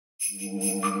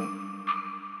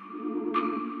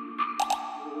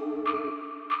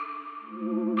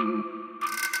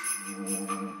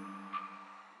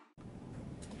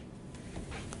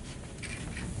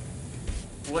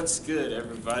What's good,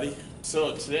 everybody?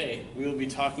 So today we will be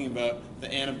talking about the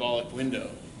anabolic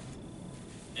window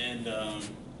and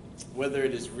whether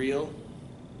it is real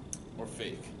or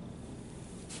fake.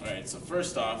 Alright, so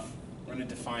first off, we're going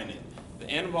to define it. The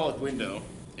anabolic window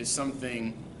is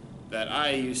something that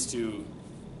I used to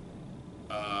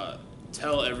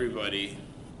tell everybody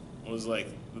was like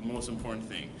the most important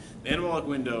thing. The anabolic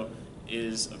window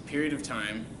is a period of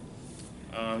time,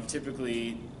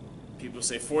 typically people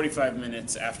say 45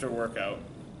 minutes after workout,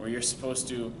 where you're supposed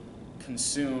to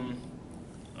consume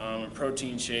a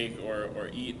protein shake or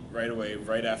eat right away,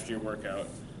 right after your workout.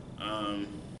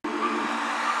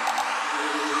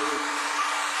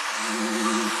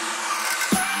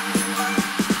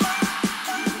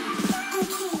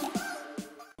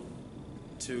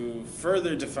 To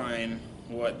further define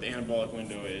what the anabolic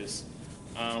window is,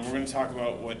 we're going to talk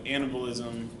about what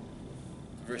anabolism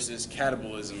versus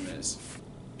catabolism is.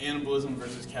 Anabolism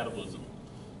versus catabolism.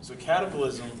 So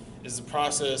catabolism is the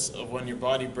process of when your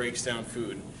body breaks down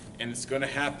food, and it's going to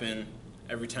happen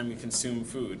every time you consume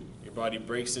food. Your body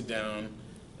breaks it down.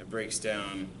 It breaks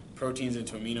down proteins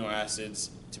into amino acids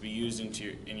to be used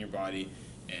in your body,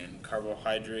 and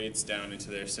carbohydrates down into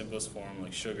their simplest form,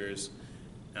 like sugars,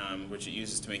 which it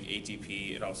uses to make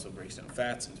ATP. It also breaks down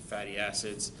fats into fatty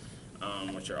acids,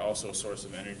 which are also a source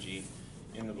of energy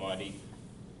in the body.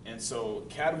 And so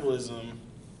catabolism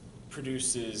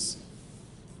produces,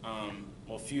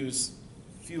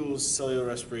 fuels cellular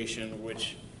respiration,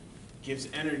 which gives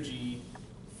energy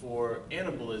for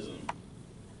anabolism.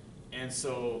 And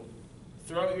so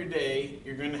throughout your day,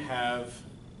 you're going to have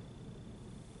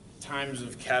times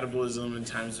of catabolism and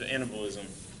times of anabolism.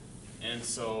 And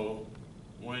so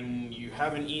when you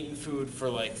haven't eaten food for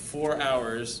like 4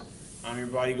 hours, your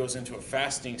body goes into a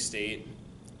fasting state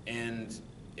and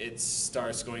it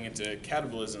starts going into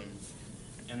catabolism.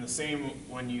 And the same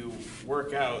when you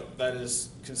work out, that is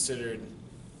considered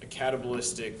a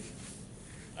catabolistic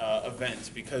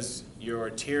event, because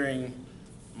you're tearing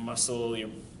muscle,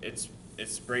 it's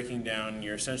breaking down,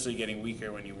 you're essentially getting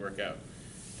weaker when you work out.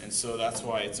 And so that's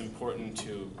why it's important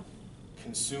to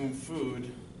consume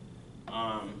food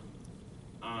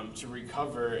to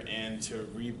recover and to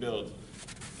rebuild.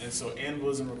 And so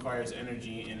anabolism requires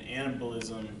energy, and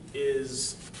anabolism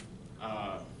is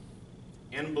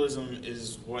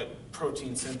what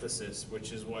protein synthesis,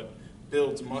 which is what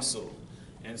builds muscle.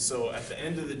 And so at the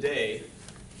end of the day,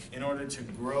 in order to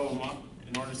grow,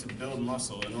 in order to build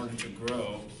muscle, in order to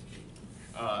grow,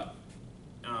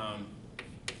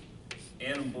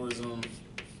 anabolism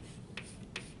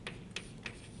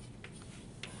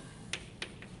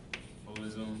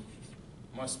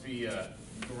must be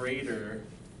greater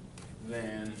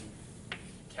than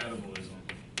catabolism.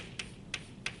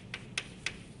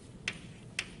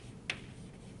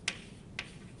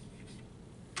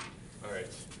 Alright,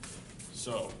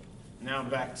 so now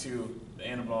back to the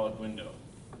anabolic window.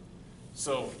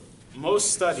 So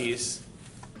most studies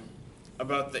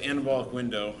about the anabolic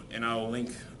window, and I'll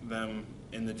link them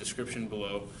in the description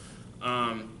below,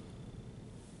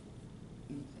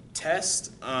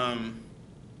 test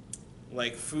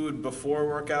like food before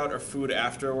workout or food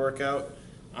after workout,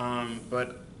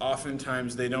 but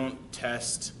oftentimes they don't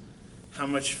test how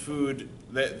much food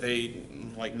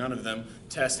like none of them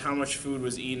test how much food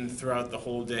was eaten throughout the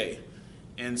whole day.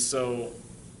 And so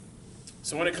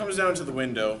when it comes down to the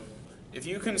window, if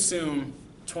you consume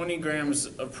 20 grams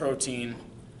of protein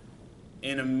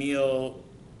in a meal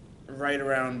right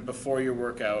around before your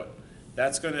workout,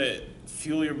 that's going to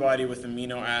fuel your body with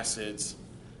amino acids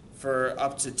for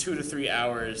up to 2 to 3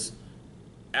 hours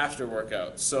after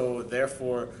workout. So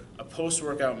therefore, a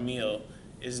post-workout meal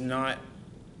is not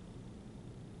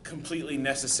completely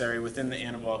necessary within the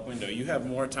anabolic window. You have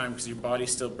more time because your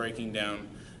body's still breaking down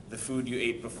the food you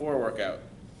ate before workout.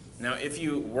 Now, if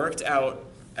you worked out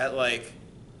at like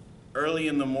early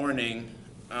in the morning,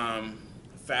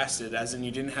 fasted, as in you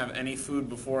didn't have any food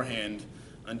beforehand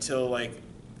until like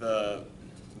the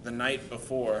night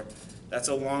before, that's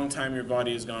a long time your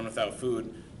body has gone without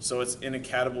food. So it's in a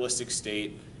catabolistic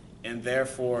state, and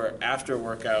therefore after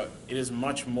workout, it is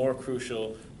much more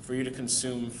crucial for you to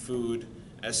consume food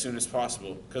as soon as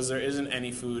possible, because there isn't any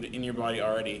food in your body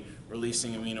already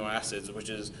releasing amino acids, which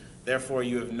is therefore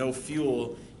you have no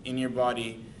fuel in your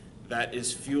body that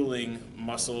is fueling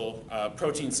muscle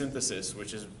protein synthesis,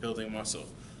 which is building muscle.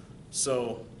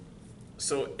 So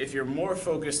if you're more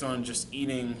focused on just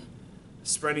eating,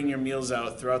 spreading your meals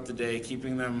out throughout the day,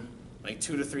 keeping them like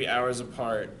 2 to 3 hours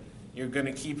apart, you're going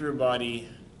to keep your body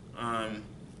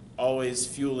always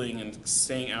fueling and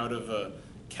staying out of a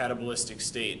catabolistic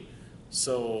state.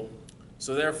 So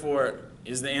therefore,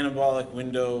 is the anabolic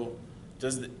window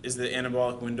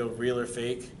real or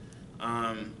fake?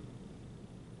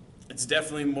 It's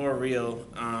definitely more real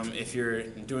if you're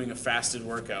doing a fasted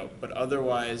workout, but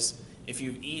otherwise, if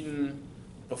you've eaten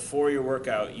before your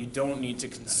workout, you don't need to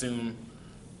consume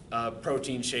a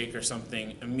protein shake or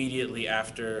something immediately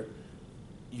after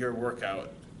your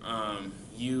workout.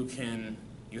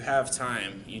 You have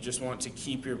time. You just want to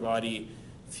keep your body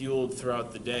fueled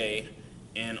throughout the day,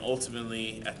 and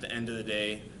ultimately, at the end of the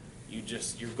day,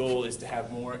 your goal is to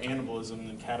have more anabolism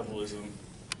than catabolism.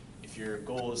 If your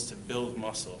goal is to build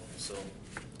muscle, so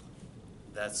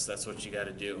that's what you got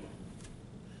to do.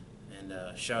 And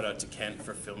shout out to Kent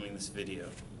for filming this video.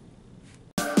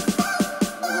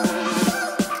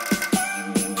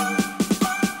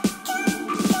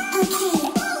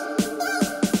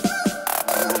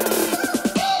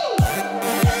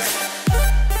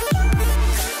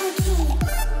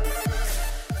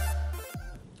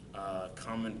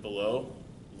 Comment below,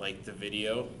 like the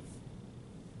video,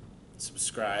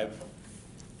 subscribe,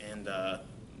 and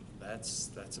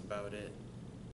that's about it.